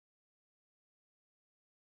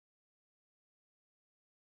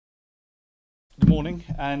Good morning,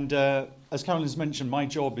 and as Carolyn's mentioned, my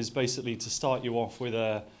job is basically to start you off with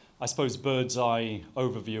a, I suppose, bird's eye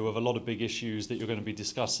overview of a lot of big issues that you're going to be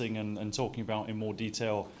discussing and talking about in more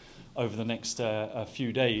detail over the next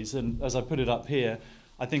few days. And as I put it up here,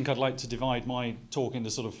 I think I'd like to divide my talk into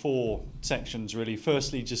sort of four sections really.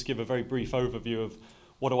 Firstly, just give a very brief overview of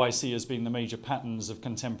what do I see as being the major patterns of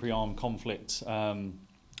contemporary armed conflict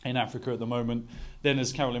in Africa at the moment. Then,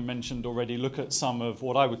 as Carolyn mentioned already, look at some of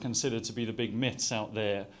what I would consider to be the big myths out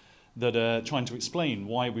there that are trying to explain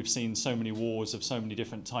why we've seen so many wars of so many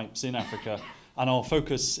different types in Africa. And I'll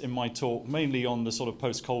focus in my talk mainly on the sort of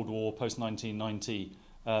post-Cold War, post-1990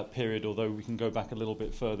 period, although we can go back a little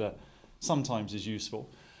bit further, sometimes is useful.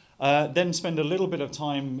 Then spend a little bit of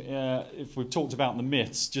time, if we've talked about the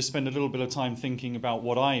myths, just spend a little bit of time thinking about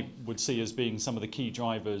what I would see as being some of the key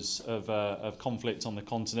drivers of conflict on the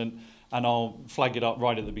continent. And I'll flag it up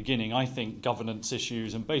right at the beginning. I think governance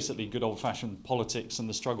issues and basically good old-fashioned politics and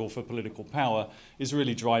the struggle for political power is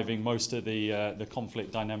really driving most of the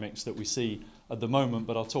conflict dynamics that we see at the moment,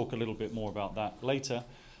 but I'll talk a little bit more about that later.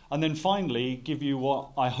 And then finally, give you what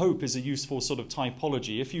I hope is a useful sort of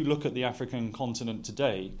typology. If you look at the African continent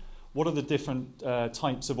today, what are the different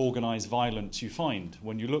types of organised violence you find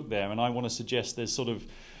when you look there? And I want to suggest there's sort of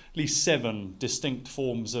at least 7 distinct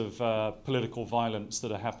forms of political violence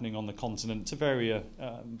that are happening on the continent to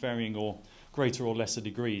varying or greater or lesser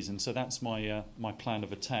degrees. And so that's my plan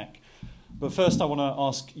of attack. But first I want to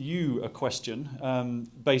ask you a question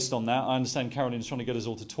based on that. I understand Carolyn's trying to get us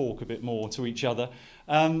all to talk a bit more to each other.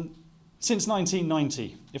 Since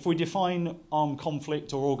 1990, if we define armed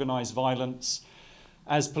conflict or organised violence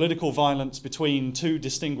as political violence between two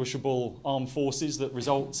distinguishable armed forces that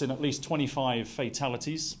results in at least 25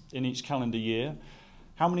 fatalities in each calendar year,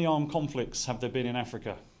 how many armed conflicts have there been in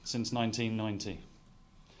Africa since 1990?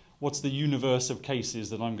 What's the universe of cases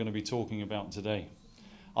that I'm going to be talking about today?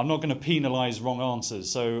 I'm not going to penalise wrong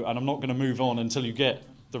answers, and I'm not going to move on until you get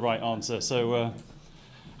the right answer. So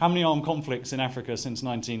how many armed conflicts in Africa since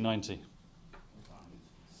 1990?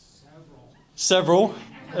 Several.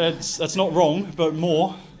 That's not wrong, but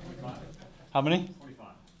more. How many? 25.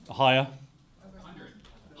 Higher. 100.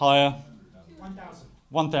 Higher. 1,000.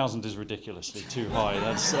 1,000 is ridiculously too high.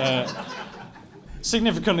 That's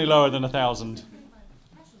significantly lower than 1,000.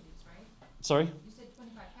 Sorry? You said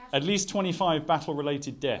 25 at least 25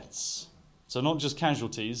 battle-related deaths. So not just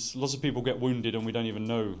casualties. Lots of people get wounded and we don't even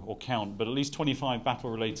know or count, but at least 25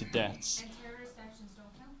 battle-related deaths. And terrorist actions don't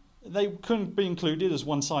count? They couldn't be included as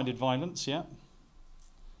one-sided violence, yeah.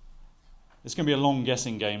 It's going to be a long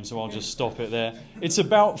guessing game, so I'll just stop it there. It's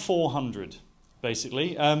about 400,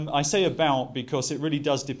 basically. I say about because it really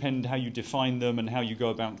does depend how you define them and how you go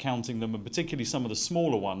about counting them, and particularly some of the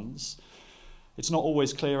smaller ones. It's not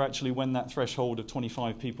always clear, actually, when that threshold of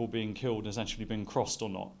 25 people being killed has actually been crossed or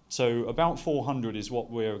not. So about 400 is what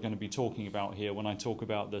we're going to be talking about here when I talk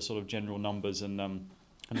about the sort of general numbers and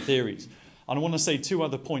theories. And I want to say 2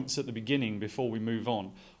 other points at the beginning before we move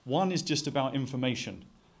on. One is just about information.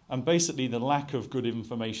 And basically the lack of good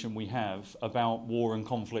information we have about war and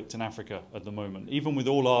conflict in Africa at the moment. Even with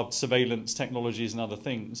all our surveillance technologies and other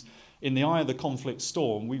things, in the eye of the conflict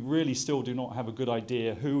storm, we really still do not have a good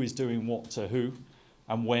idea who is doing what to who,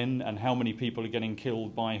 and when, and how many people are getting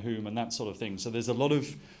killed by whom, and that sort of thing. So there's a lot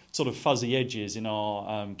of sort of fuzzy edges in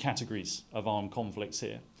our categories of armed conflicts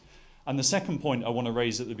here. And the second point I want to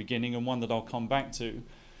raise at the beginning, and one that I'll come back to,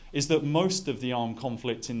 is that most of the armed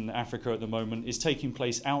conflict in Africa at the moment is taking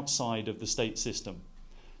place outside of the state system.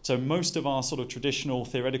 So most of our sort of traditional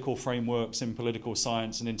theoretical frameworks in political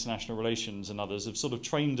science and international relations and others have sort of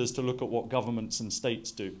trained us to look at what governments and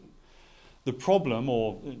states do. The problem,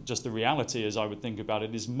 or just the reality as I would think about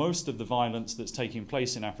it, is most of the violence that's taking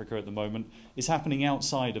place in Africa at the moment is happening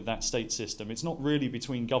outside of that state system. It's not really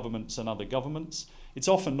between governments and other governments. It's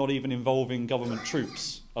often not even involving government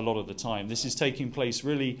troops a lot of the time. This is taking place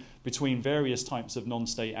really between various types of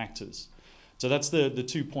non-state actors. So that's the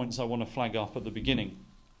 2 points I want to flag up at the beginning.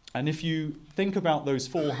 And if you think about those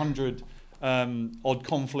 400 odd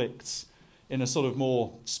conflicts in a sort of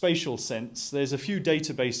more spatial sense, there's a few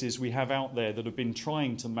databases we have out there that have been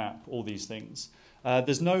trying to map all these things.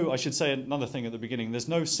 There's no, I should say another thing at the beginning, there's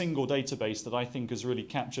no single database that I think has really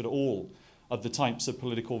captured all of the types of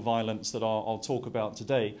political violence that I'll talk about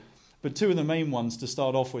today. But 2 of the main ones to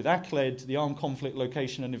start off with, ACLED, the Armed Conflict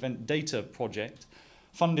Location and Event Data Project,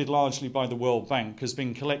 funded largely by the World Bank, has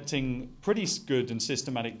been collecting pretty good and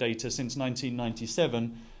systematic data since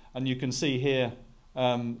 1997. And you can see here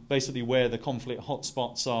basically where the conflict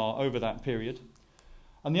hotspots are over that period.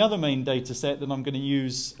 And the other main data set that I'm going to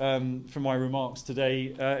use for my remarks today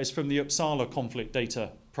is from the Uppsala Conflict Data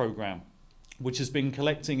Program, which has been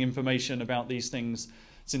collecting information about these things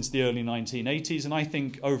since the early 1980s, and I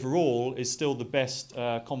think overall is still the best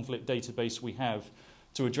conflict database we have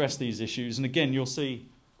to address these issues. And again, you'll see,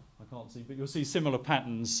 I can't see, but you'll see similar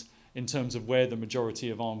patterns in terms of where the majority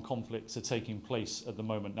of armed conflicts are taking place at the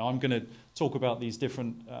moment. Now, I'm going to talk about these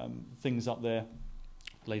different things up there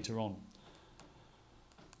later on.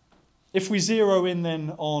 If we zero in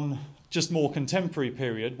then on just more contemporary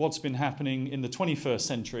period, what's been happening in the 21st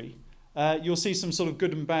century, you'll see some sort of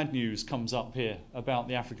good and bad news comes up here about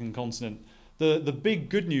the African continent. The big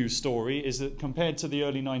good news story is that compared to the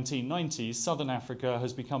early 1990s, Southern Africa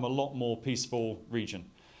has become a lot more peaceful region.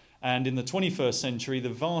 And in the 21st century, the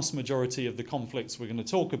vast majority of the conflicts we're going to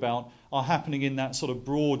talk about are happening in that sort of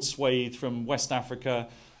broad swathe from West Africa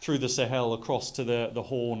through the Sahel across to the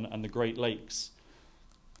Horn and the Great Lakes.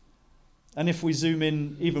 And if we zoom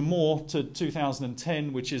in even more to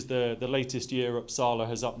 2010, which is the latest year Uppsala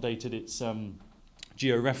has updated its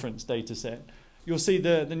georeference data set, you'll see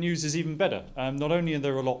the news is even better. Not only are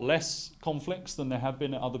there a lot less conflicts than there have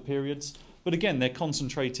been at other periods, but again, they're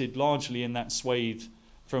concentrated largely in that swathe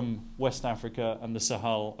from West Africa and the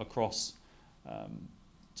Sahel across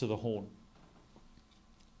to the Horn.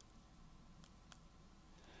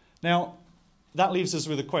 Now, that leaves us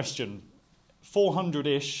with a question.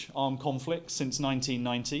 400-ish armed conflicts since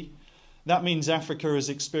 1990. That means Africa has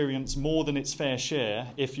experienced more than its fair share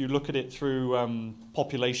if you look at it through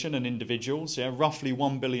population and individuals. Yeah? Roughly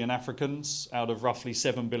 1 billion Africans out of roughly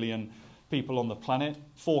 7 billion people on the planet.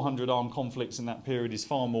 400 armed conflicts in that period is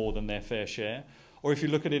far more than their fair share. Or if you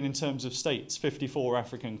look at it in terms of states, 54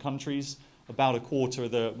 African countries, about a quarter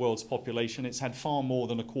of the world's population. It's had far more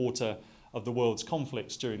than a quarter of the world's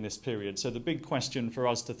conflicts during this period. So the big question for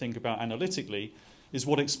us to think about analytically is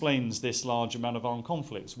what explains this large amount of armed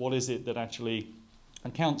conflicts? What is it that actually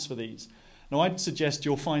accounts for these? Now, I'd suggest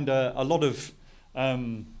you'll find a lot of,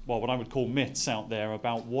 what I would call myths out there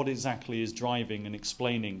about what exactly is driving and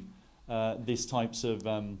explaining these types of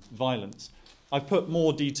violence. I've put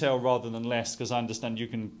more detail rather than less because I understand you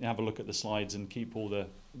can have a look at the slides and keep all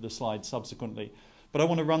the slides subsequently. But I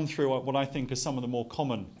want to run through what I think are some of the more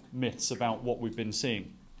common myths about what we've been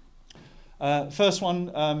seeing. First one,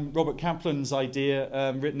 Robert Kaplan's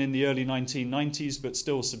idea, written in the early 1990s, but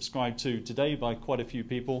still subscribed to today by quite a few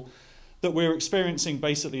people, that we're experiencing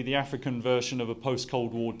basically the African version of a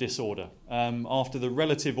post-Cold War disorder. After the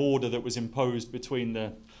relative order that was imposed between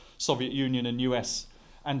the Soviet Union and US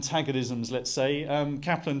antagonisms, let's say,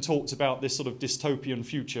 Kaplan talked about this sort of dystopian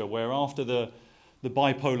future where after the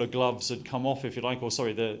bipolar gloves had come off, if you like, or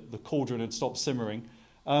sorry, the cauldron had stopped simmering,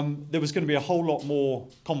 there was going to be a whole lot more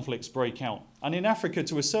conflicts break out. And in Africa,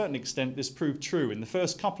 to a certain extent, this proved true. In the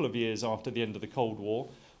first couple of years after the end of the Cold War,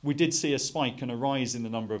 we did see a spike and a rise in the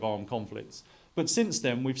number of armed conflicts. But since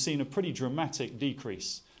then, we've seen a pretty dramatic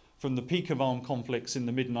decrease from the peak of armed conflicts in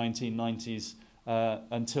the mid-1990s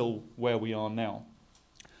until where we are now.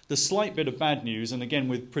 The slight bit of bad news, and again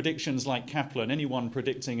with predictions like Kaplan, anyone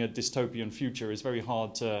predicting a dystopian future is very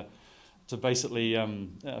hard to basically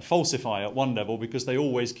falsify at one level because they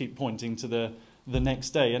always keep pointing to the next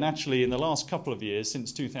day. And actually in the last couple of years,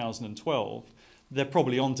 since 2012, they're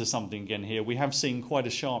probably onto something again here. We have seen quite a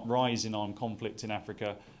sharp rise in armed conflict in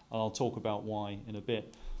Africa, and I'll talk about why in a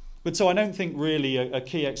bit. But so I don't think really a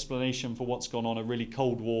key explanation for what's gone on are really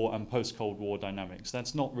Cold War and post-Cold War dynamics.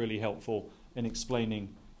 That's not really helpful in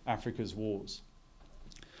explaining Africa's wars.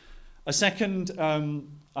 A second,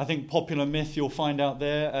 I think, popular myth you'll find out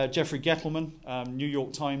there, Jeffrey Gettleman, New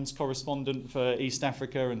York Times correspondent for East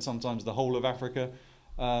Africa and sometimes the whole of Africa,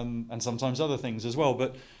 and sometimes other things as well.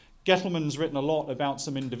 But Gettleman's written a lot about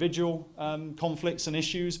some individual conflicts and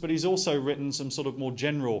issues, but he's also written some sort of more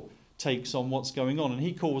general takes on what's going on. And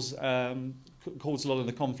he calls a lot of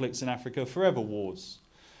the conflicts in Africa forever wars.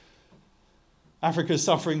 Africa is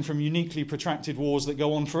suffering from uniquely protracted wars that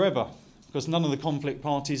go on forever because none of the conflict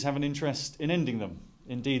parties have an interest in ending them.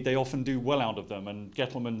 Indeed, they often do well out of them, and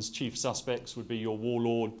Gettleman's chief suspects would be your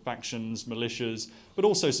warlord factions, militias, but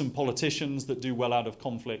also some politicians that do well out of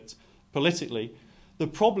conflict politically. The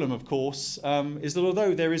problem, of course, is that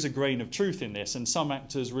although there is a grain of truth in this, and some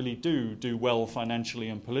actors really do well financially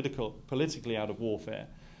and politically out of warfare,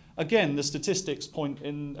 again, the statistics point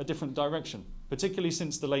in a different direction. Particularly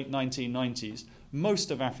since the late 1990s, most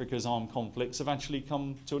of Africa's armed conflicts have actually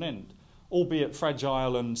come to an end, albeit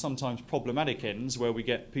fragile and sometimes problematic ends where we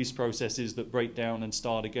get peace processes that break down and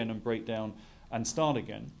start again and break down and start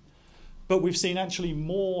again. But we've seen actually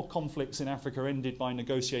more conflicts in Africa ended by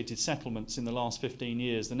negotiated settlements in the last 15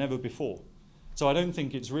 years than ever before. So I don't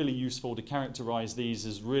think it's really useful to characterize these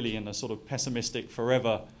as really in a sort of pessimistic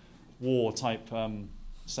forever war type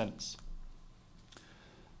sense.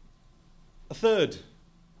 A third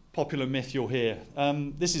popular myth you'll hear.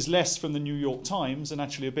 This is less from the New York Times and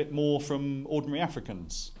actually a bit more from ordinary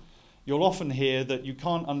Africans. You'll often hear that you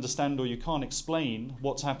can't understand or you can't explain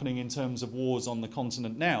what's happening in terms of wars on the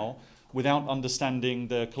continent now without understanding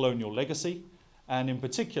the colonial legacy, and in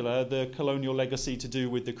particular the colonial legacy to do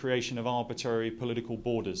with the creation of arbitrary political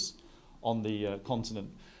borders on the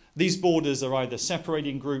continent. These borders are either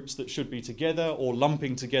separating groups that should be together or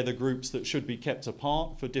lumping together groups that should be kept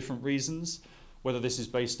apart for different reasons, whether this is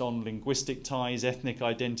based on linguistic ties, ethnic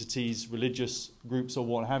identities, religious groups, or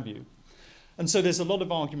what have you. And so there's a lot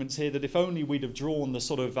of arguments here that if only we'd have drawn the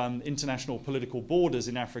sort of international political borders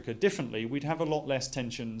in Africa differently, we'd have a lot less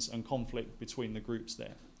tensions and conflict between the groups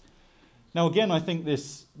there. Now again, I think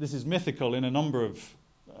this is mythical in a number of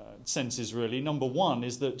senses really. Number one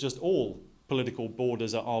is that just all political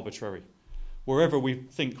borders are arbitrary. Wherever we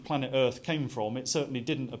think planet Earth came from, it certainly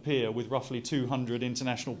didn't appear with roughly 200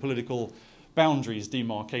 international political boundaries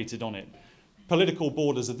demarcated on it. Political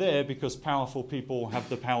borders are there because powerful people have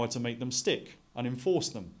the power to make them stick and enforce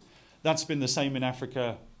them. That's been the same in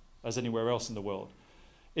Africa as anywhere else in the world.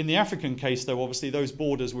 In the African case, though, obviously those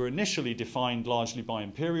borders were initially defined largely by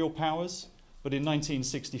imperial powers, but in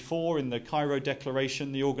 1964, in the Cairo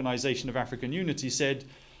Declaration, the Organization of African Unity said,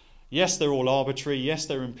 yes, they're all arbitrary, yes,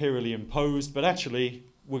 they're imperially imposed, but actually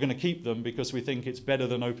we're going to keep them because we think it's better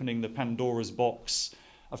than opening the Pandora's box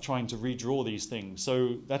of trying to redraw these things.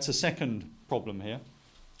 So that's a second problem here.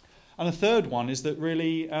 And a third one is that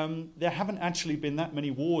really there haven't actually been that many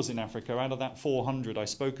wars in Africa. Out of that 400 I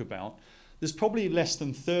spoke about, there's probably less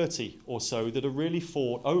than 30 or so that are really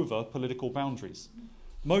fought over political boundaries.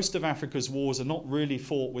 Most of Africa's wars are not really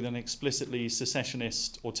fought with an explicitly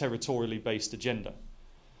secessionist or territorially based agenda.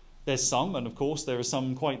 There's some, and of course there are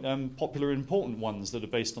some quite popular important ones that are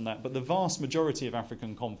based on that, but the vast majority of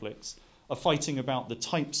African conflicts are fighting about the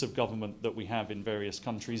types of government that we have in various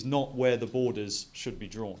countries, not where the borders should be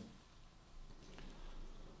drawn.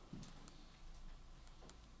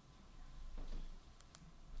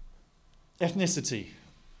 Ethnicity.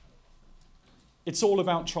 It's all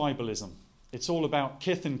about tribalism. It's all about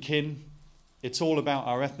kith and kin. It's all about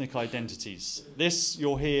our ethnic identities. This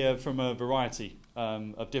you'll hear from a variety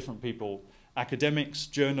of different people, academics,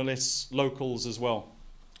 journalists, locals as well.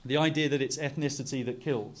 The idea that it's ethnicity that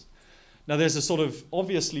kills. Now there's a sort of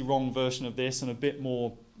obviously wrong version of this and a bit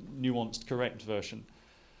more nuanced correct version.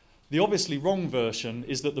 The obviously wrong version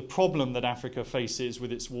is that the problem that Africa faces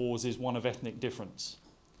with its wars is one of ethnic difference.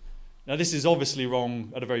 Now this is obviously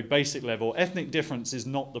wrong at a very basic level. Ethnic difference is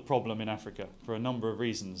not the problem in Africa for a number of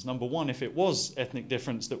reasons. Number one, if it was ethnic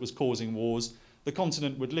difference that was causing wars, the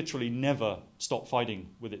continent would literally never stop fighting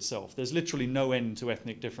with itself. There's literally no end to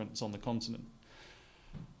ethnic difference on the continent.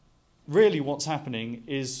 Really what's happening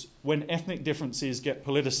is when ethnic differences get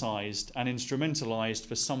politicized and instrumentalized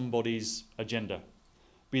for somebody's agenda,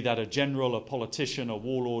 be that a general, a politician, a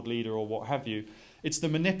warlord leader, or what have you, it's the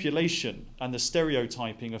manipulation and the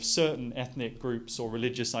stereotyping of certain ethnic groups or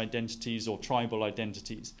religious identities or tribal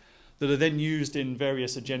identities that are then used in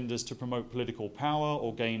various agendas to promote political power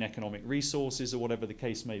or gain economic resources or whatever the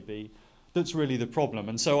case may be. That's really the problem.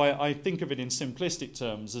 And so I think of it in simplistic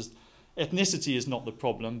terms as ethnicity is not the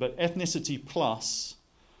problem, but ethnicity plus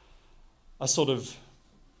a sort of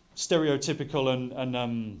stereotypical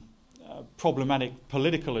and problematic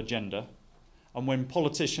political agenda. And when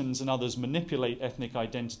politicians and others manipulate ethnic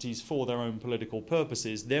identities for their own political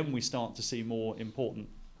purposes, then we start to see more important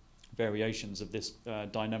variations of this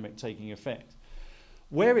dynamic taking effect.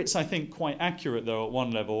 Where it's, I think, quite accurate, though, at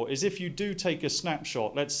one level, is if you do take a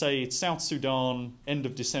snapshot, let's say it's South Sudan, end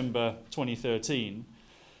of December 2013,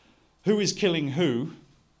 who is killing who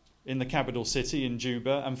in the capital city, in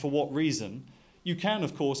Juba, and for what reason, you can,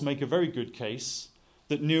 of course, make a very good case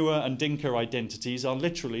that Nuer and Dinka identities are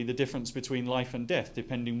literally the difference between life and death,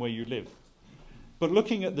 depending where you live. But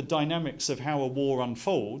looking at the dynamics of how a war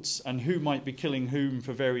unfolds and who might be killing whom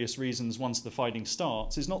for various reasons once the fighting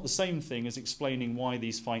starts is not the same thing as explaining why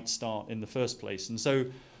these fights start in the first place. And so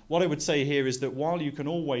what I would say here is that while you can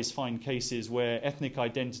always find cases where ethnic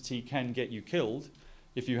identity can get you killed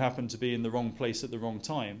if you happen to be in the wrong place at the wrong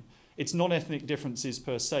time, it's not ethnic differences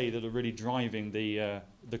per se that are really driving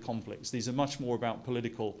the conflicts. These are much more about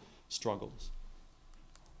political struggles.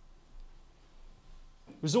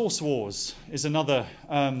 Resource wars is another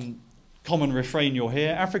common refrain you'll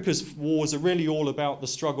hear. Africa's wars are really all about the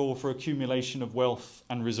struggle for accumulation of wealth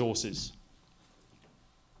and resources.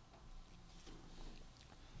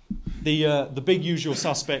 The big usual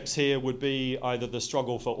suspects here would be either the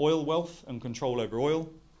struggle for oil wealth and control over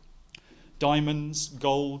oil, diamonds,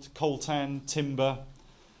 gold, coltan, timber,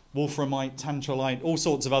 wolframite, tantalite, all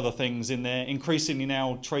sorts of other things in there, increasingly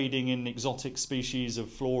now trading in exotic species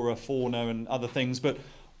of flora, fauna and other things. But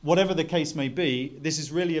whatever the case may be, this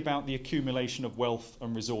is really about the accumulation of wealth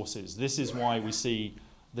and resources. This is why we see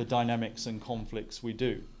the dynamics and conflicts we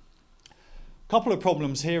do. A couple of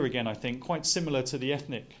problems here again, I think, quite similar to the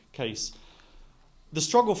ethnic case. The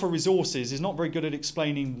struggle for resources is not very good at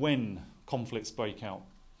explaining when conflicts break out.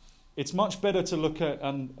 It's much better to look at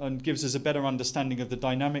and gives us a better understanding of the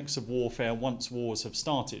dynamics of warfare once wars have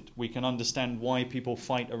started. We can understand why people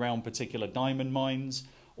fight around particular diamond mines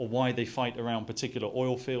or why they fight around particular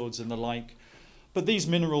oil fields and the like. But these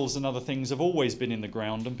minerals and other things have always been in the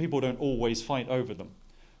ground and people don't always fight over them.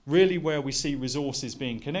 Really where we see resources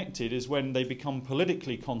being connected is when they become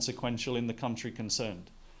politically consequential in the country concerned.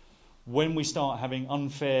 When we start having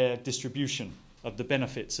unfair distribution of the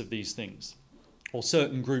benefits of these things, or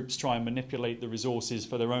certain groups try and manipulate the resources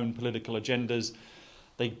for their own political agendas,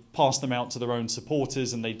 they pass them out to their own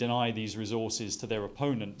supporters and they deny these resources to their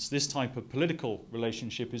opponents. This type of political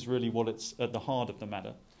relationship is really what's at the heart of the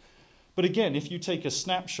matter. But again, if you take a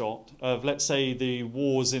snapshot of, let's say, the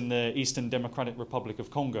wars in the Eastern Democratic Republic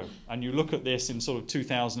of Congo, and you look at this in sort of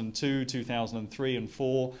 2002, 2003 and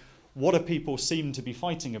 2004, what do people seem to be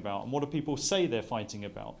fighting about and what do people say they're fighting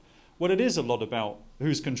about? Well, it is a lot about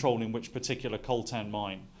who's controlling which particular coltan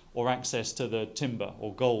mine or access to the timber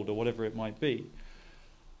or gold or whatever it might be.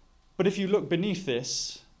 But if you look beneath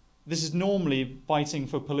this, this is normally fighting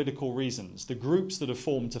for political reasons. The groups that are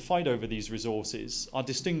formed to fight over these resources are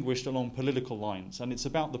distinguished along political lines, and it's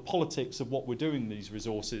about the politics of what we're doing with these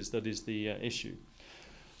resources that is the issue.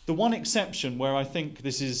 The one exception where I think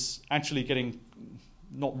this is actually getting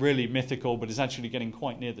not really mythical, but is actually getting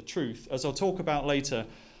quite near the truth, as I'll talk about later,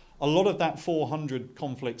 a lot of that 400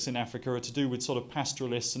 conflicts in Africa are to do with sort of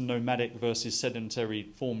pastoralists and nomadic versus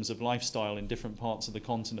sedentary forms of lifestyle in different parts of the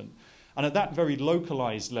continent. And at that very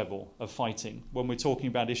localized level of fighting, when we're talking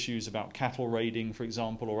about issues about cattle raiding, for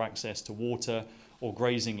example, or access to water or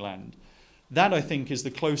grazing land, that I think is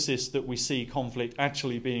the closest that we see conflict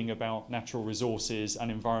actually being about natural resources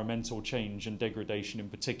and environmental change and degradation in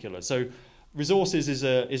particular. So resources is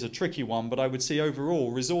a tricky one, but I would say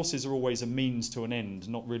overall resources are always a means to an end,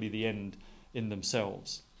 not really the end in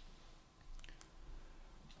themselves.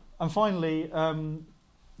 And finally,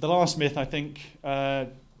 the last myth, I think,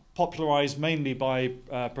 popularized mainly by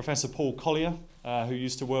Professor Paul Collier, who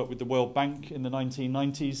used to work with the World Bank in the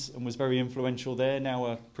 1990s and was very influential there, now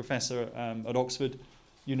a professor at Oxford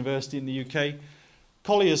University in the UK.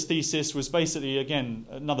 Collier's thesis was basically, again,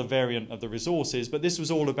 another variant of the resources, but this was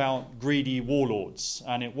all about greedy warlords.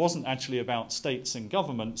 And it wasn't actually about states and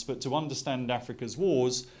governments, but to understand Africa's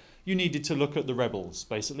wars, you needed to look at the rebels,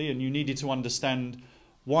 basically, and you needed to understand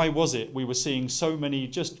why was it we were seeing so many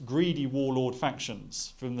just greedy warlord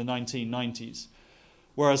factions from the 1990s.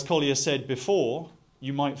 Whereas Collier said before,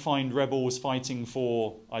 you might find rebels fighting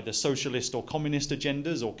for either socialist or communist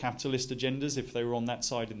agendas or capitalist agendas if they were on that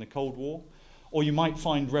side in the Cold War. Or you might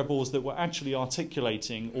find rebels that were actually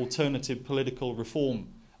articulating alternative political reform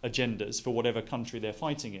agendas for whatever country they're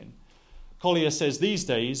fighting in. Collier says these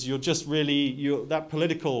days that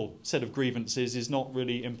political set of grievances is not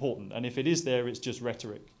really important, and if it is there, it's just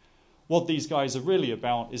rhetoric. What these guys are really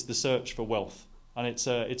about is the search for wealth, and it's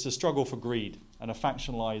a struggle for greed, and a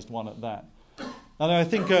factionalized one at that. And I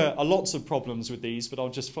think are lots of problems with these, but I'll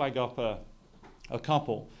just flag up a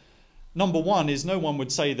couple. Number one is no one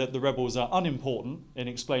would say that the rebels are unimportant in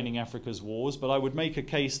explaining Africa's wars, but I would make a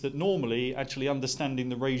case that normally actually understanding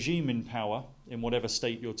the regime in power in whatever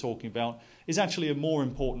state you're talking about is actually a more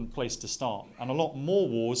important place to start. And a lot more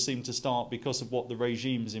wars seem to start because of what the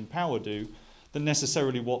regimes in power do than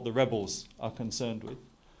necessarily what the rebels are concerned with.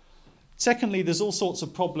 Secondly, there's all sorts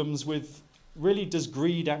of problems with, really, does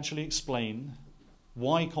greed actually explain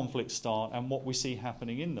why conflicts start and what we see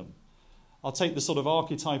happening in them? I'll take the sort of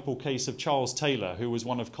archetypal case of Charles Taylor, who was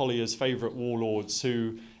one of Collier's favourite warlords,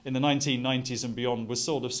 who in the 1990s and beyond was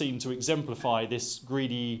sort of seen to exemplify this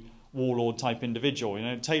greedy warlord type individual. You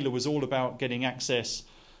know, Taylor was all about getting access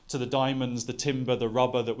to the diamonds, the timber, the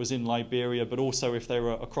rubber that was in Liberia, but also if they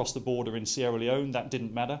were across the border in Sierra Leone, that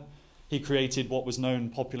didn't matter. He created what was known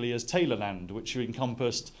popularly as Taylorland, which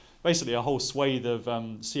encompassed basically a whole swathe of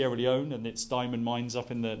Sierra Leone and its diamond mines up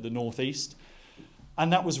in the northeast.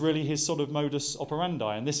 And that was really his sort of modus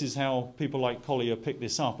operandi. And this is how people like Collier picked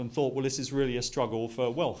this up and thought, well, this is really a struggle for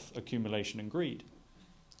wealth accumulation and greed.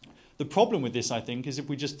 The problem with this, I think, is if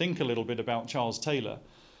we just think a little bit about Charles Taylor,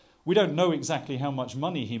 we don't know exactly how much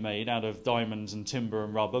money he made out of diamonds and timber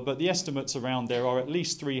and rubber, but the estimates around there are at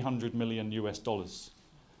least 300 million US dollars.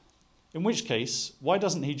 In which case, why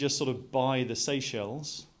doesn't he just sort of buy the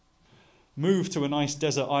Seychelles move to a nice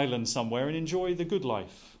desert island somewhere and enjoy the good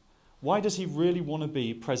life? Why does he really want to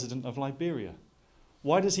be president of Liberia?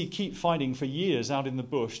 Why does he keep fighting for years out in the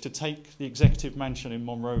bush to take the executive mansion in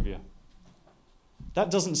Monrovia? That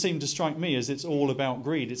doesn't seem to strike me as it's all about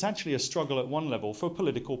greed. It's actually a struggle at one level for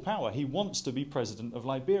political power. He wants to be president of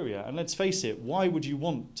Liberia. And let's face it, why would you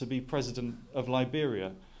want to be president of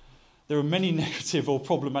Liberia? There are many negative or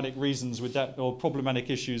problematic reasons with that, or problematic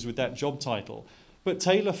issues with that job title. But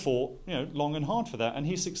Taylor fought, long and hard for that, and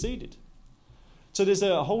he succeeded. So there's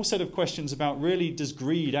a whole set of questions about, really, does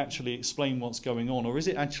greed actually explain what's going on, or is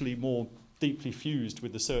it actually more deeply fused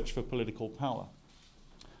with the search for political power?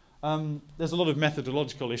 There's a lot of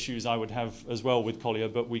methodological issues I would have as well with Collier,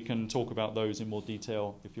 but we can talk about those in more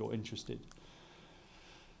detail if you're interested.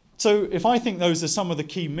 So if I think those are some of the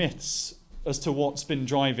key myths as to what's been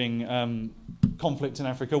driving conflict in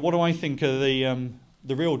Africa, what do I think are the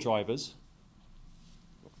real drivers?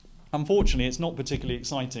 Unfortunately, it's not particularly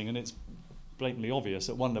exciting, and it's blatantly obvious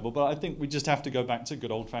at one level, but I think we just have to go back to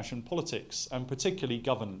good old-fashioned politics, and particularly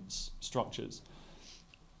governance structures.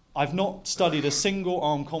 I've not studied a single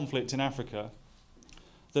armed conflict in Africa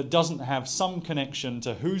that doesn't have some connection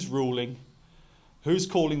to who's ruling, who's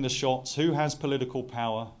calling the shots, who has political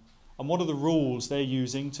power, and what are the rules they're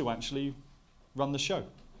using to actually run the show.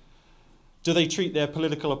 Do they treat their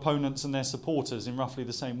political opponents and their supporters in roughly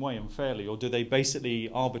the same way and fairly, or do they basically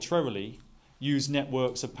arbitrarily use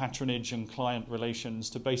networks of patronage and client relations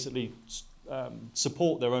to basically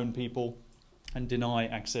support their own people and deny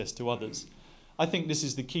access to others? I think this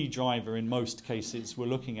is the key driver in most cases we're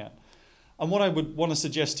looking at. And what I would want to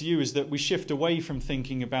suggest to you is that we shift away from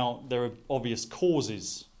thinking about there are obvious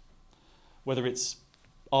causes, whether it's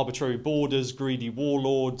arbitrary borders, greedy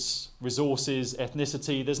warlords, resources,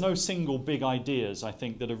 ethnicity. There's no single big ideas, I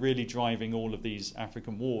think, that are really driving all of these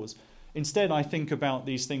African wars. Instead, I think about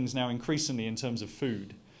these things now increasingly in terms of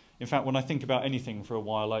food. In fact, when I think about anything for a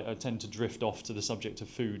while, I tend to drift off to the subject of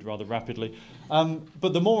food rather rapidly.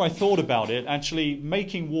 But the more I thought about it, actually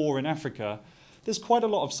making war in Africa, there's quite a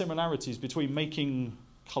lot of similarities between making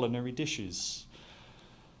culinary dishes.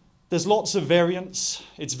 There's lots of variance.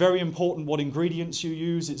 It's very important what ingredients you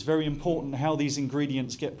use. It's very important how these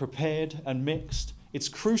ingredients get prepared and mixed. It's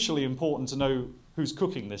crucially important to know who's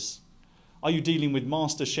cooking this. Are you dealing with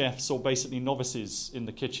master chefs or basically novices in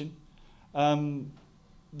the kitchen?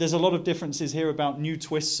 There's a lot of differences here about new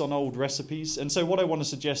twists on old recipes. And so what I want to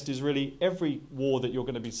suggest is really every war that you're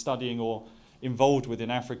going to be studying or involved with in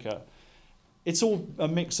Africa, it's all a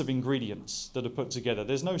mix of ingredients that are put together.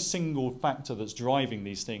 There's no single factor that's driving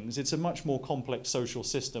these things. It's a much more complex social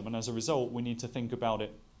system, and as a result, we need to think about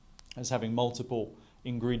it as having multiple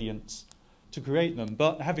ingredients to create them.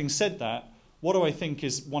 But having said that, what do I think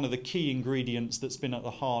is one of the key ingredients that's been at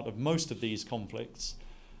the heart of most of these conflicts?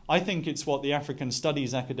 I think it's what the African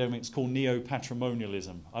studies academics call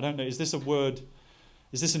neo-patrimonialism. I don't know, is this a word,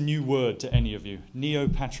 is this a new word to any of you?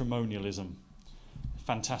 Neo-patrimonialism.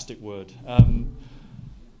 Fantastic word.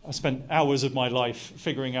 I spent hours of my life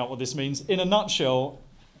figuring out what this means. In a nutshell,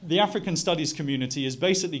 the African studies community has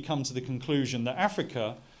basically come to the conclusion that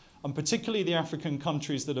Africa, and particularly the African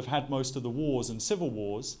countries that have had most of the wars and civil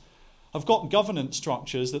wars, have got governance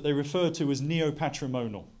structures that they refer to as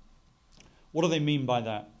neo-patrimonial. What do they mean by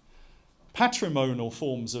that? Patrimonial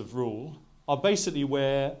forms of rule are basically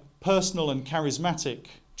where personal and charismatic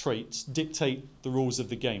traits dictate the rules of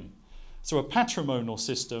the game. So a patrimonial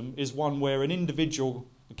system is one where an individual,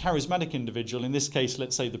 a charismatic individual, in this case,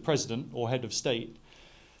 let's say the president or head of state,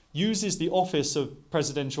 uses the office of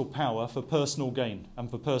presidential power for personal gain and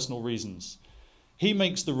for personal reasons. He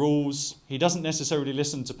makes the rules, he doesn't necessarily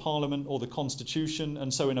listen to Parliament or the Constitution,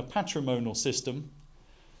 and so in a patrimonial system,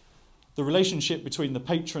 the relationship between the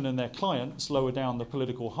patron and their clients, lower down the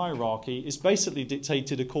political hierarchy, is basically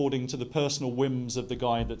dictated according to the personal whims of the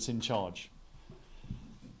guy that's in charge.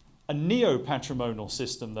 A neo-patrimonial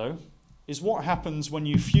system, though, is what happens when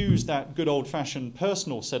you fuse that good old-fashioned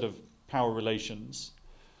personal set of power relations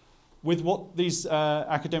with what these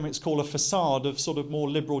academics call a facade of sort of more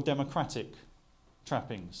liberal democratic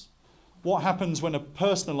trappings. What happens when a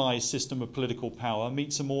personalized system of political power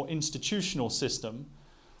meets a more institutional system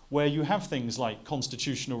where you have things like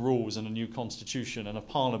constitutional rules and a new constitution and a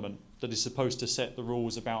parliament that is supposed to set the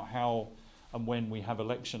rules about how and when we have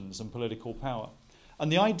elections and political power.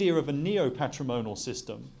 And the idea of a neo-patrimonial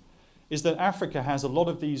system is that Africa has a lot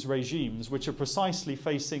of these regimes which are precisely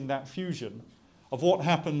facing that fusion of what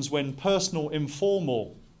happens when personal,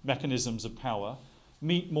 informal mechanisms of power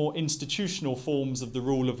meet more institutional forms of the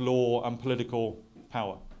rule of law and political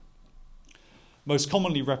power. most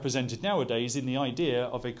commonly represented nowadays in the idea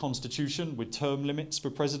of a constitution with term limits for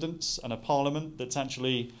presidents and a parliament that's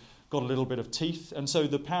actually got a little bit of teeth. And so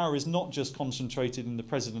the power is not just concentrated in the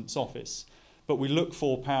president's office, but we look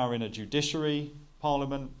for power in a judiciary,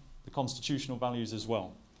 parliament, the constitutional values as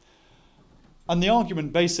well. And the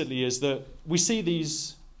argument basically is that we see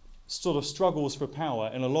these sort of struggles for power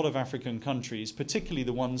in a lot of African countries, particularly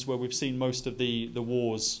the ones where we've seen most of the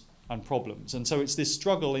wars and problems. And so it's this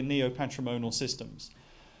struggle in neo-patrimonial systems.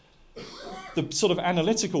 The sort of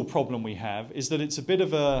analytical problem we have is that it's a bit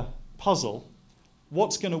of a puzzle.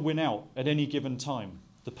 What's going to win out at any given time?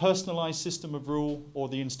 The personalized system of rule or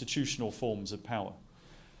the institutional forms of power?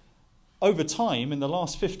 Over time, in the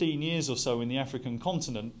last 15 years or so in the African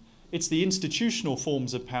continent, it's the institutional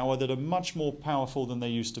forms of power that are much more powerful than they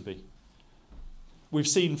used to be. We've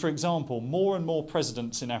seen, for example, more and more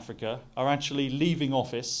presidents in Africa are actually leaving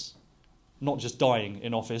office, not just dying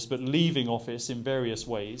in office, but leaving office in various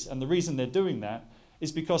ways. And the reason they're doing that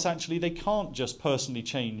is because actually they can't just personally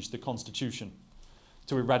change the constitution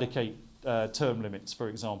to eradicate term limits, for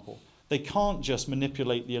example. They can't just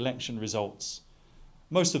manipulate the election results.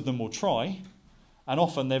 Most of them will try, and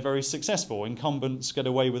often they're very successful. Incumbents get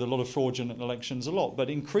away with a lot of fraudulent elections a lot, but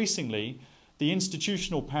increasingly the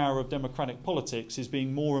institutional power of democratic politics is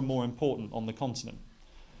being more and more important on the continent.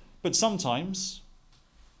 But sometimes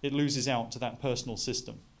it loses out to that personal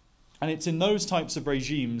system. And it's in those types of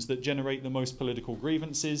regimes that generate the most political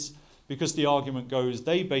grievances, because the argument goes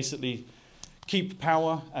they basically keep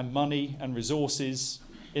power and money and resources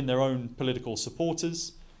in their own political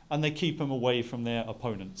supporters, and they keep them away from their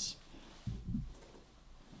opponents.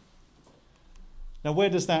 Now, where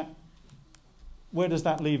does that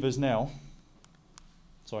leave us now?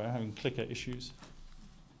 Sorry, I'm having clicker issues.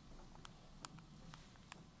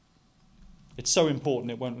 It's so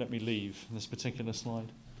important it won't let me leave this particular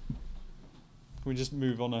slide. Can we just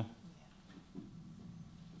move on?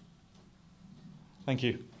 Thank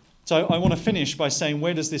you. So I want to finish by saying,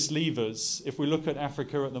 where does this leave us if we look at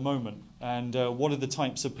Africa at the moment, and what are the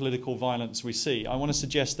types of political violence we see? I want to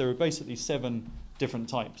suggest there are basically 7 different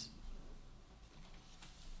types.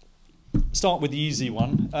 Start with the easy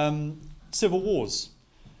one. Civil wars.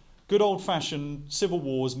 Good old-fashioned civil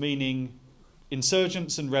wars, meaning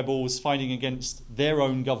insurgents and rebels fighting against their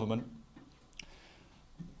own government.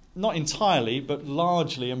 Not entirely, but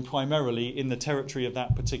largely and primarily in the territory of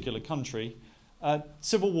that particular country.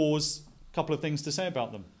 Civil wars, a couple of things to say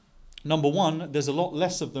about them. Number one, there's a lot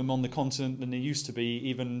less of them on the continent than there used to be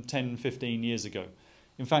even 10, 15 years ago.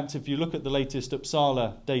 In fact, if you look at the latest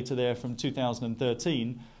Uppsala data there from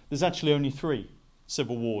 2013, there's actually only 3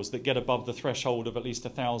 civil wars that get above the threshold of at least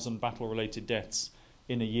 1,000 battle-related deaths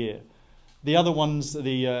in a year. The other ones,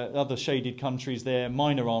 the other shaded countries there,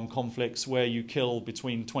 minor armed conflicts where you kill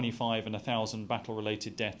between 25 and 1,000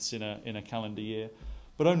 battle-related deaths in a calendar year.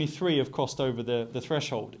 But only 3 have crossed over the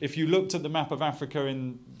threshold. If you looked at the map of Africa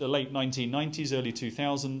in the late 1990s, early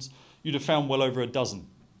 2000s, you'd have found well over a dozen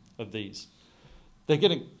of these. They're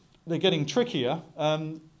getting trickier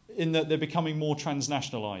in that they're becoming more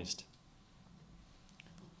transnationalized.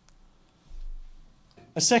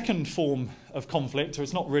 A second form of conflict, or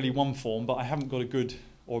it's not really one form, but I haven't got a good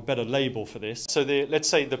or better label for this. So let's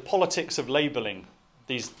say the politics of labeling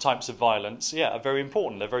these types of violence, are very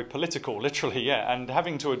important. They're very political, literally, and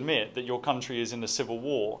having to admit that your country is in a civil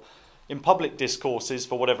war in public discourses,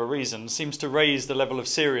 for whatever reason, seems to raise the level of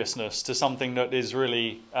seriousness to something that is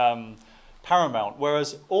really paramount.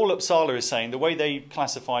 Whereas all Uppsala is saying, the way they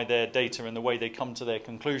classify their data and the way they come to their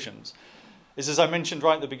conclusions is, as I mentioned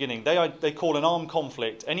right at the beginning, they call an armed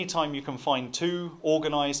conflict anytime you can find 2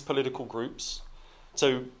 organized political groups.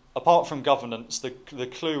 So apart from governance, the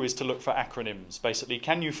clue is to look for acronyms. Basically,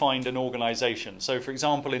 can you find an organization? So for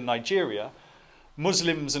example, in Nigeria,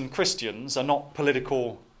 Muslims and Christians are not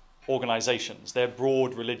political organizations. They're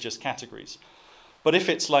broad religious categories. But if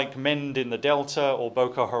it's like MEND in the Delta or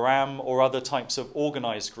Boko Haram or other types of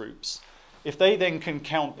organized groups, if they then can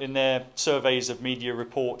count in their surveys of media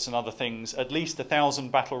reports and other things at least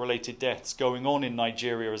 1,000 battle-related deaths going on in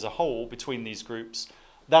Nigeria as a whole between these groups,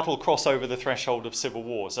 that'll cross over the threshold of civil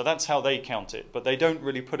war. So that's how they count it. But they don't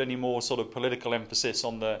really put any more sort of political emphasis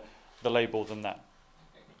on the label than that.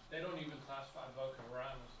 They don't even classify Boko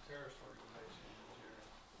Haram as a terrorist organization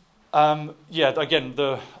in Nigeria.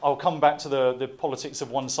 Again, I'll come back to the politics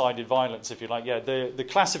of one-sided violence, if you like. The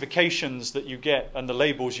classifications that you get and the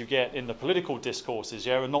labels you get in the political discourses,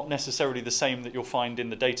 are not necessarily the same that you'll find in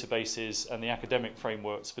the databases and the academic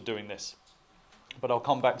frameworks for doing this. But I'll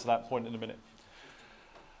come back to that point in a minute.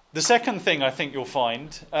 The second thing I think you'll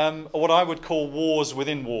find are what I would call wars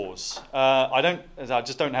within wars. I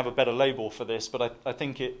just don't have a better label for this, but I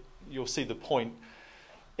think you'll see the point.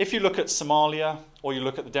 If you look at Somalia, or you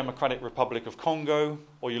look at the Democratic Republic of Congo,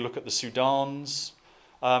 or you look at the Sudans,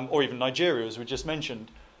 or even Nigeria, as we just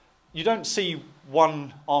mentioned, you don't see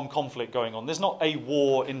one armed conflict going on. There's not a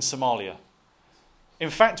war in Somalia. In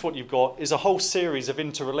fact, what you've got is a whole series of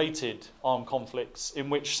interrelated armed conflicts in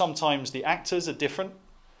which sometimes the actors are different,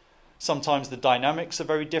 sometimes the dynamics are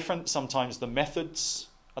very different, sometimes the methods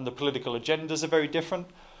and the political agendas are very different.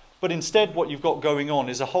 But instead what you've got going on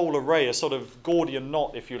is a whole array, a sort of Gordian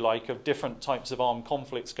knot, if you like, of different types of armed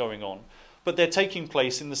conflicts going on. But they're taking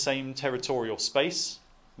place in the same territorial space,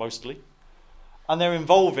 mostly. And they're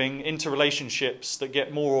involving interrelationships that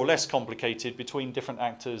get more or less complicated between different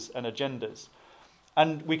actors and agendas.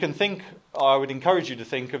 And we can think, I would encourage you to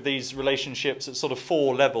think of these relationships at sort of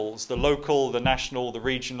 4 levels: the local, the national, the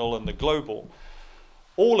regional, and the global.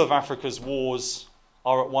 All of Africa's wars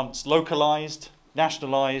are at once localized,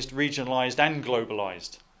 nationalized, regionalized, and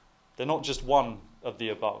globalized. They're not just one of the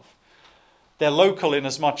above. They're local in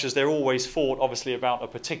as much as they're always fought, obviously, about a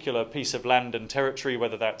particular piece of land and territory,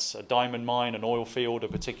 whether that's a diamond mine, an oil field, a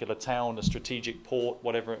particular town, a strategic port,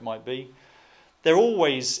 whatever it might be. They're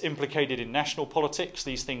always implicated in national politics.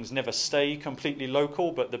 These things never stay completely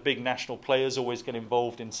local, but the big national players always get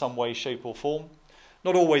involved in some way, shape, or form.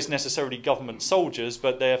 Not always necessarily government soldiers,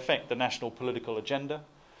 but they affect the national political agenda.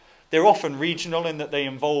 They're often regional in that they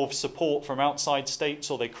involve support from outside states,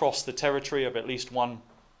 or they cross the territory of at least 1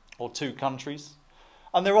 or 2 countries.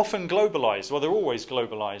 And they're often globalized. Well, they're always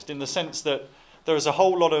globalized in the sense that there is a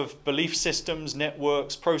whole lot of belief systems,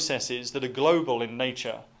 networks, processes that are global in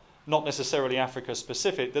nature, not necessarily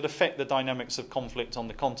Africa-specific, that affect the dynamics of conflict on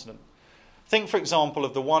the continent. Think, for example,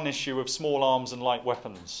 of the one issue of small arms and light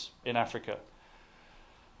weapons in Africa.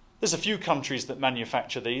 There's a few countries that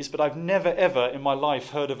manufacture these, but I've never, ever in my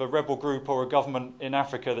life heard of a rebel group or a government in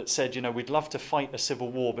Africa that said, you know, we'd love to fight a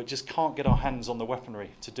civil war, but just can't get our hands on the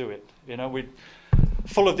weaponry to do it. You know, we're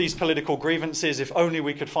full of these political grievances. If only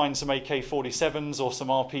we could find some AK-47s or some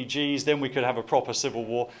RPGs, then we could have a proper civil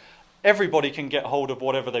war. Everybody can get hold of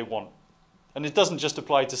whatever they want. And it doesn't just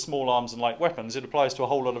apply to small arms and light weapons, it applies to a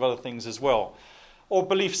whole lot of other things as well. Or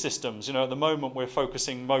belief systems. You know, at the moment we're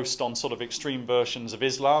focusing most on sort of extreme versions of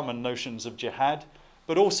Islam and notions of jihad,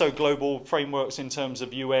 but also global frameworks in terms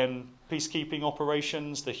of UN peacekeeping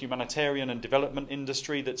operations, the humanitarian and development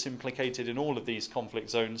industry that's implicated in all of these conflict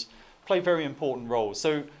zones play very important roles.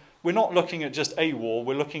 So we're not looking at just a war,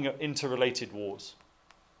 we're looking at interrelated wars.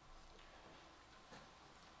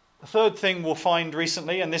 The third thing we'll find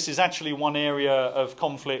recently, and this is actually one area of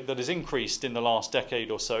conflict that has increased in the last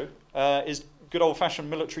decade or so, is good old-fashioned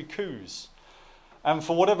military coups. And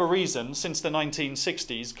for whatever reason, since the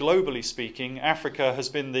 1960s, globally speaking, Africa has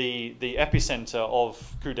been the epicenter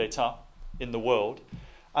of coup d'etat in the world.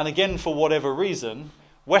 And again, for whatever reason,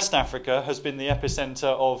 West Africa has been the epicenter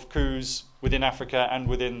of coups within Africa and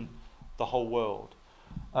within the whole world.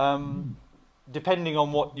 Depending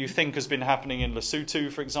on what you think has been happening in Lesotho,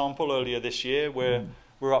 for example, earlier this year, where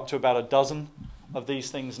we're up to about a dozen of these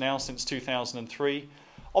things now since 2003.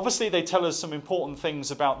 Obviously, they tell us some important things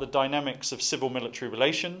about the dynamics of civil-military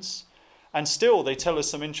relations, and still they tell us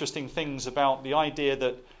some interesting things about the idea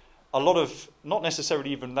that a lot of, not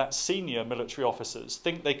necessarily even that senior military officers,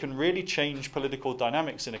 think they can really change political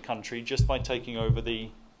dynamics in a country just by taking over the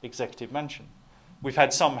executive mansion. We've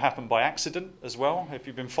had some happen by accident as well. If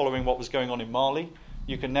you've been following what was going on in Mali,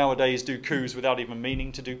 you can nowadays do coups without even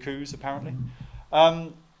meaning to do coups, apparently.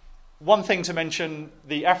 One thing to mention,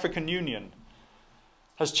 the African Union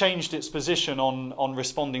has changed its position on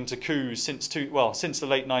responding to coups since the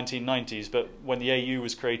late 1990s, but when the AU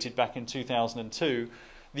was created back in 2002,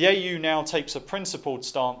 the AU now takes a principled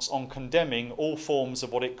stance on condemning all forms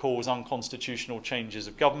of what it calls unconstitutional changes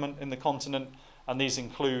of government in the continent, and these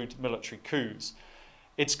include military coups.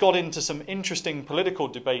 It's got into some interesting political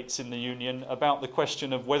debates in the Union about the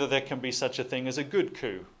question of whether there can be such a thing as a good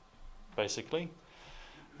coup, basically.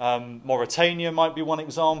 Mauritania might be one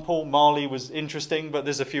example. Mali was interesting, but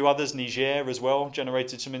there's a few others. Niger as well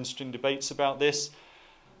generated some interesting debates about this.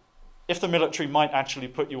 If the military might actually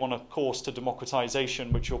put you on a course to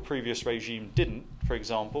democratization, which your previous regime didn't, for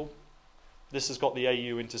example, this has got the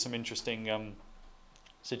AU into some interesting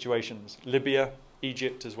situations. Libya,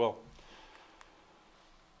 Egypt as well.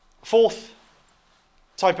 Fourth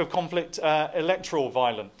type of conflict, electoral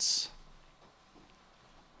violence.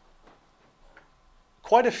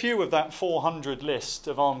 Quite a few of that 400 list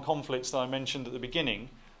of armed conflicts that I mentioned at the beginning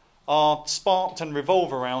are sparked and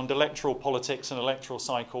revolve around electoral politics and electoral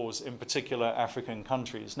cycles in particular African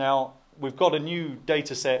countries. Now, we've got a new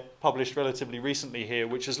data set published relatively recently here,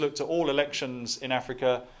 which has looked at all elections in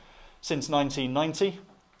Africa since 1990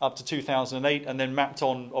 up to 2008, and then mapped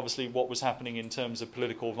on, obviously, what was happening in terms of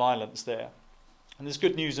political violence there. And there's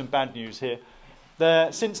good news and bad news here.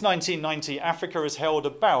 Since 1990, Africa has held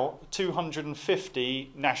about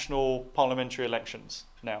 250 national parliamentary elections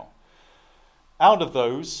now. Out of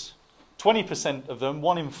those, 20% of them,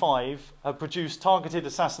 1 in 5, have produced targeted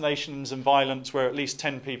assassinations and violence where at least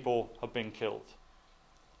 10 people have been killed.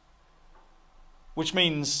 Which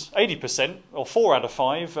means 80%, or 4 out of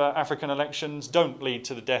 5, African elections don't lead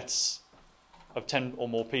to the deaths of 10 or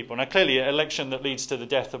more people. Now, clearly, an election that leads to the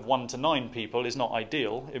death of 1 to 9 people is not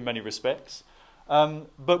ideal in many respects.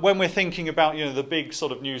 But when we're thinking about, the big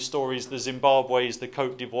sort of news stories, the Zimbabwe's, the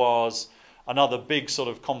Côte d'Ivoire's, and other big sort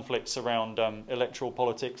of conflicts around electoral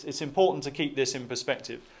politics, it's important to keep this in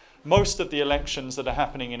perspective. Most of the elections that are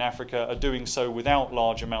happening in Africa are doing so without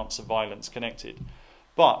large amounts of violence connected.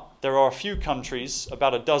 But there are a few countries,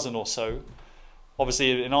 about a dozen or so,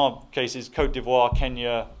 obviously in our cases, Côte d'Ivoire,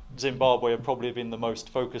 Kenya, Zimbabwe have probably been the most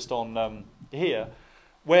focused on here,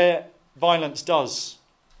 where violence does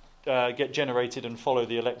get generated and follow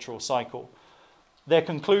the electoral cycle. Their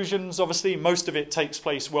conclusions, obviously, most of it takes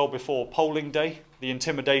place well before polling day. The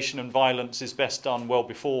intimidation and violence is best done well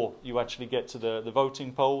before you actually get to the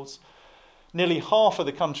voting polls. Nearly half of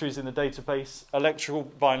the countries in the database,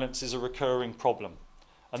 electoral violence is a recurring problem.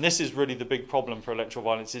 And this is really the big problem for electoral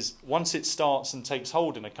violence, is once it starts and takes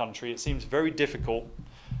hold in a country, it seems very difficult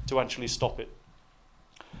to actually stop it.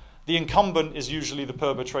 The incumbent is usually the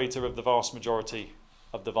perpetrator of the vast majority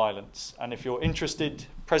of the violence. And if you're interested,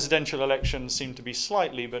 presidential elections seem to be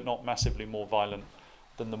slightly but not massively more violent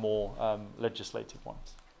than the more legislative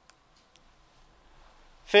ones.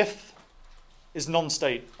 Fifth is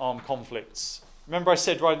non-state armed conflicts. Remember I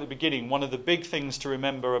said right at the beginning, one of the big things to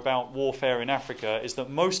remember about warfare in Africa is that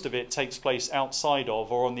most of it takes place outside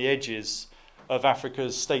of or on the edges of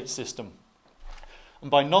Africa's state system.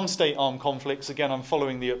 And by non-state armed conflicts, again I'm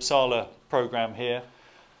following the Uppsala program here,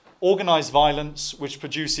 organised violence which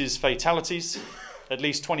produces fatalities, at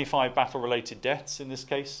least 25 battle-related deaths in this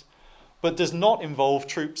case, but does not involve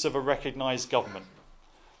troops of a recognised government.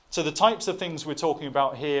 So the types of things we're talking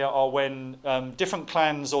about here are when different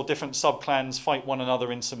clans or different sub-clans fight one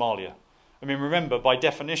another in Somalia. I mean, remember, by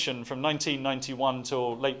definition, from 1991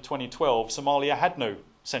 till late 2012, Somalia had no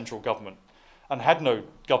central government and had no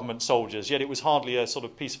government soldiers, yet it was hardly a sort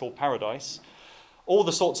of peaceful paradise. All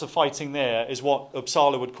the sorts of fighting there is what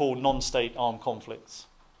Uppsala would call non-state armed conflicts.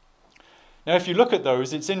 Now, if you look at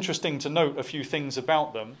those, it's interesting to note a few things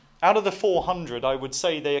about them. Out of the 400, I would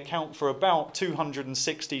say they account for about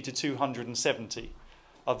 260 to 270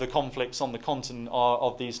 of the conflicts on the continent are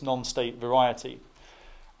of these non-state variety.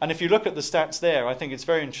 And if you look at the stats there, I think it's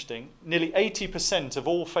very interesting. Nearly 80% of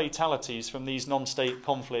all fatalities from these non-state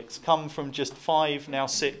conflicts come from just 5, now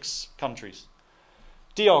 6 countries.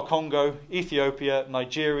 DR Congo, Ethiopia,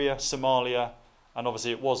 Nigeria, Somalia, and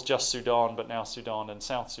obviously it was just Sudan, but now Sudan and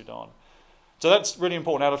South Sudan. So that's really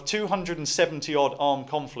important. Out of 270 odd armed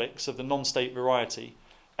conflicts of the non-state variety,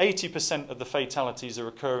 80% of the fatalities are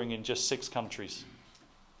occurring in just 6 countries.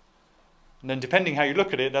 And then depending how you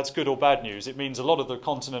look at it, that's good or bad news. It means a lot of the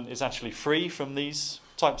continent is actually free from these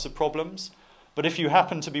types of problems. But if you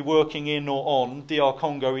happen to be working in or on DR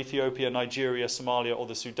Congo, Ethiopia, Nigeria, Somalia, or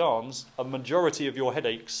the Sudans, a majority of your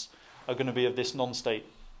headaches are going to be of this non-state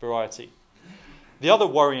variety. The other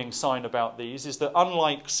worrying sign about these is that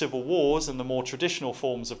unlike civil wars and the more traditional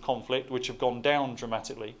forms of conflict, which have gone down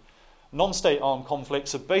dramatically, non-state armed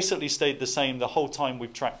conflicts have basically stayed the same the whole time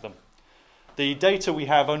we've tracked them. The data we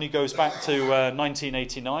have only goes back to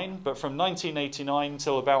 1989, but from 1989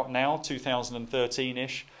 till about now,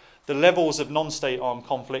 2013-ish, the levels of non-state armed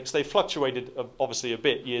conflicts, they fluctuated obviously a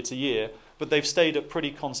bit year to year, but they've stayed at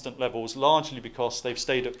pretty constant levels, largely because they've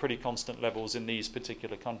stayed at pretty constant levels in these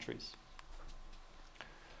particular countries.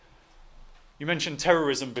 You mentioned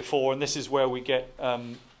terrorism before, and this is where we get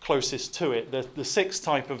closest to it. The 6th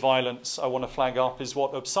type of violence I want to flag up is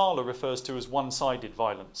what Uppsala refers to as one-sided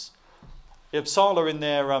violence. Uppsala, in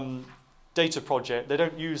their data project, they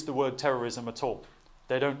don't use the word terrorism at all.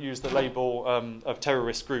 They don't use the label of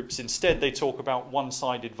terrorist groups. Instead, they talk about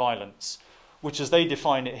one-sided violence, which as they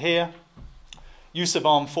define it here, use of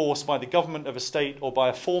armed force by the government of a state or by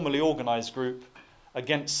a formally organised group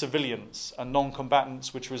against civilians and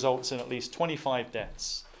non-combatants, which results in at least 25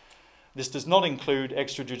 deaths. This does not include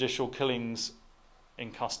extrajudicial killings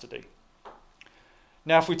in custody.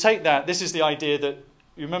 Now, if we take that, this is the idea that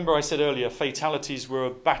you remember I said earlier, fatalities were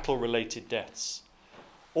battle-related deaths.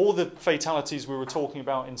 All the fatalities we were talking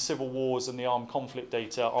about in civil wars and the armed conflict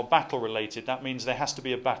data are battle-related. That means there has to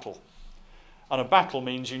be a battle. And a battle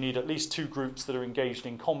means you need at least two groups that are engaged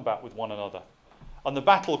in combat with one another. And the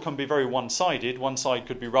battle can be very one-sided. One side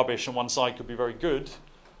could be rubbish and one side could be very good,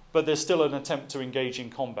 but there's still an attempt to engage in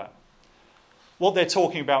combat. What they're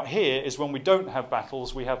talking about here is when we don't have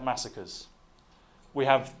battles, we have massacres. We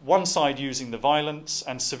have one side using the violence,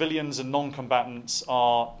 and civilians and non-combatants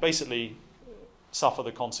are basically suffer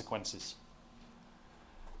the consequences.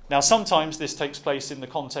 Now, sometimes this takes place in the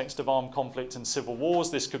context of armed conflict and civil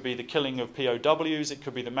wars. This could be the killing of POWs, it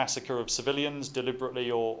could be the massacre of civilians,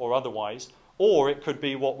 deliberately or otherwise, or it could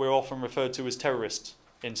be what we're often referred to as terrorist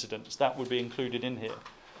incidents. That would be included in here.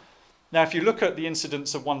 Now, if you look at the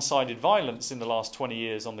incidents of one-sided violence in the last 20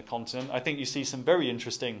 years on the continent, I think you see some very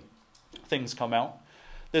interesting things come out.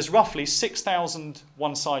 There's roughly 6,000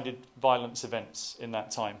 one-sided violence events in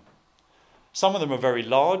that time. Some of them are very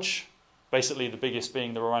large, basically the biggest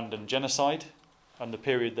being the Rwandan genocide and the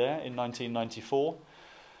period there in 1994.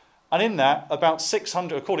 And in that, about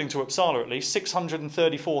 600, according to Uppsala at least,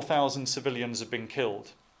 634,000 civilians have been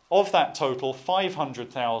killed. Of that total,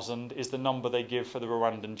 500,000 is the number they give for the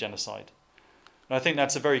Rwandan genocide. And I think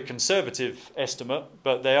that's a very conservative estimate,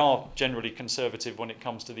 but they are generally conservative when it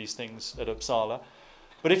comes to these things at Uppsala.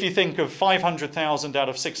 But if you think of 500,000 out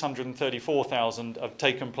of 634,000 have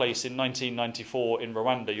taken place in 1994 in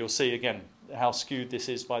Rwanda, you'll see again how skewed this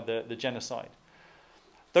is by the genocide.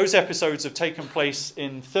 Those episodes have taken place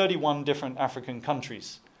in 31 different African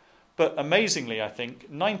countries. But amazingly, I think,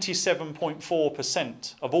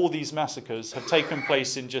 97.4% of all these massacres have taken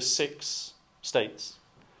place in just 6 states.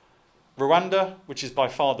 Rwanda, which is by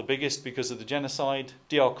far the biggest because of the genocide,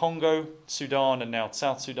 DR Congo, Sudan, and now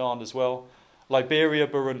South Sudan as well, Liberia,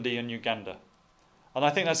 Burundi, and Uganda. And I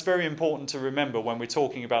think that's very important to remember when we're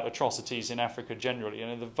talking about atrocities in Africa generally.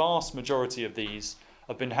 And the vast majority of these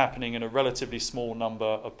have been happening in a relatively small number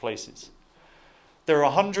of places. There are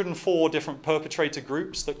 104 different perpetrator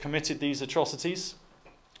groups that committed these atrocities.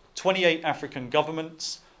 28 African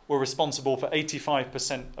governments were responsible for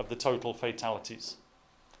 85% of the total fatalities.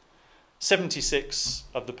 76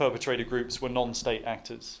 of the perpetrator groups were non-state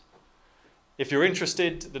actors. If you're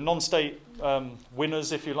interested, the non-state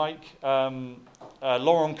winners, if you like,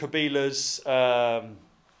 Laurent Kabila's AFDL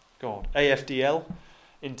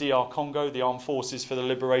in DR Congo, the Armed Forces for the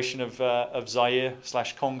Liberation of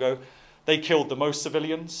Zaire/Congo, they killed the most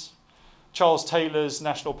civilians. Charles Taylor's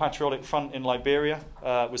National Patriotic Front in Liberia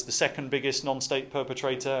was the second biggest non-state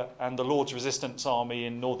perpetrator, and the Lord's Resistance Army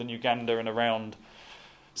in northern Uganda and around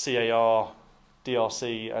CAR,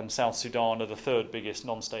 DRC and South Sudan are the third biggest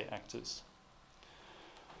non-state actors.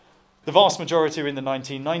 The vast majority are in the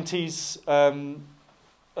 1990s,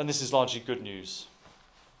 and this is largely good news.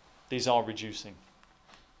 These are reducing.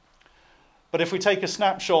 But if we take a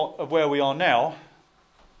snapshot of where we are now,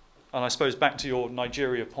 and I suppose back to your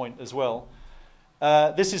Nigeria point as well,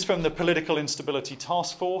 this is from the Political Instability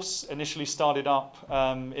Task Force, initially started up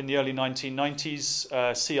in the early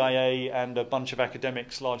 1990s, CIA and a bunch of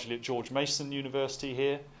academics, largely at George Mason University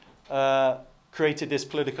here, created this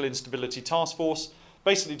Political Instability Task Force,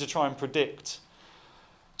 basically to try and predict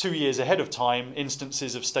 2 years ahead of time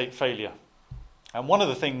instances of state failure. And one of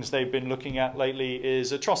the things they've been looking at lately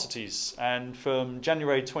is atrocities. And from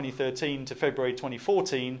January 2013 to February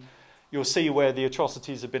 2014, you'll see where the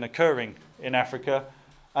atrocities have been occurring in Africa.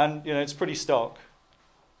 And it's pretty stark.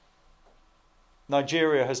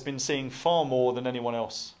 Nigeria has been seeing far more than anyone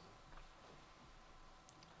else.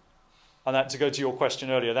 And that, to go to your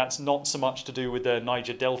question earlier, that's not so much to do with the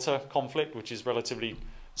Niger Delta conflict, which is relatively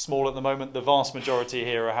small at the moment. The vast majority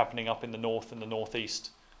here are happening up in the north and the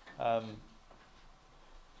northeast.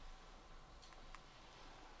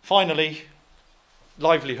 Finally,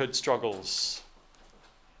 livelihood struggles.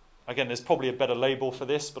 Again, there's probably a better label for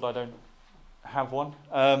this, but I don't have one.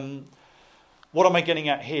 What am I getting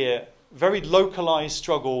at here? Very localized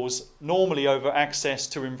struggles, normally over access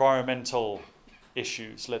to environmental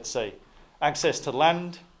issues, let's say. Access to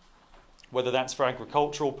land, whether that's for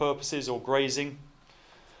agricultural purposes or grazing.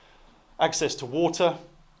 Access to water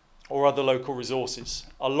or other local resources.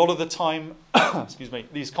 A lot of the time, excuse me,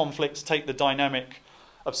 these conflicts take the dynamic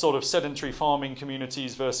of sort of sedentary farming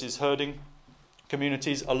communities versus herding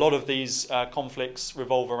communities. A lot of these conflicts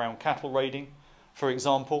revolve around cattle raiding, for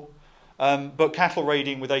example. But cattle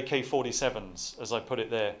raiding with AK-47s, as I put it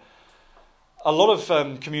there. A lot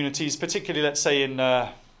of communities, particularly, let's say, in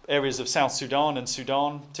areas of South Sudan and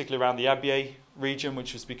Sudan, particularly around the Abyei region,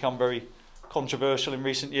 which has become very controversial in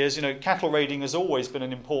recent years. You know, cattle raiding has always been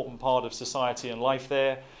an important part of society and life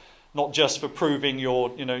there, not just for proving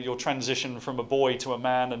your, you know, your transition from a boy to a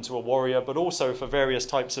man and to a warrior, but also for various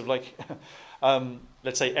types of, like,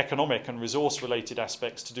 let's say, economic and resource-related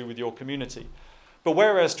aspects to do with your community. But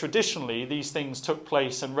whereas traditionally these things took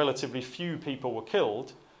place and relatively few people were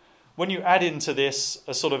killed, when you add into this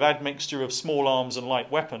a sort of admixture of small arms and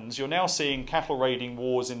light weapons, you're now seeing cattle raiding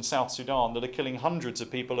wars in South Sudan that are killing hundreds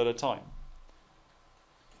of people at a time.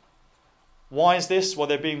 Why is this? Well,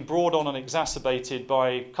 they're being brought on and exacerbated by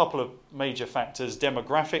a couple of major factors.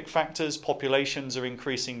 Demographic factors, populations are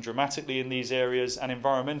increasing dramatically in these areas, and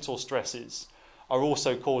environmental stresses are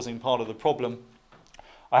also causing part of the problem.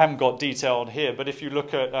 I haven't got detailed here, but if you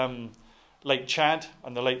look at Lake Chad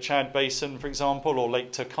and the Lake Chad Basin, for example, or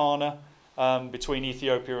Lake Turkana between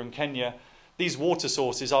Ethiopia and Kenya, these water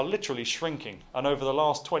sources are literally shrinking. And over the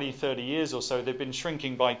last 20, 30 years or so, they've been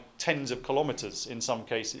shrinking by tens of kilometers in some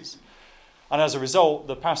cases. And as a result,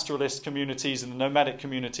 the pastoralist communities and the nomadic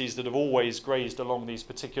communities that have always grazed along these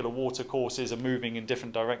particular water courses are moving in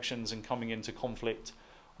different directions and coming into conflict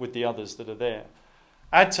with the others that are there.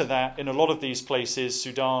 Add to that, in a lot of these places,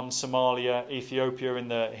 Sudan, Somalia, Ethiopia in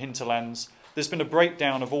the hinterlands, there's been a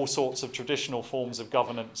breakdown of all sorts of traditional forms of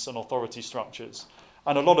governance and authority structures.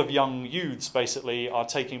 And a lot of young youths basically are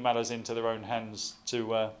taking matters into their own hands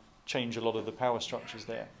to change a lot of the power structures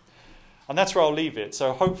there. And that's where I'll leave it.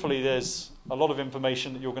 So hopefully there's a lot of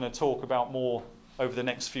information that you're going to talk about more over the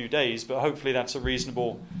next few days, but hopefully that's a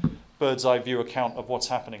reasonable bird's eye view account of what's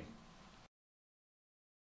happening.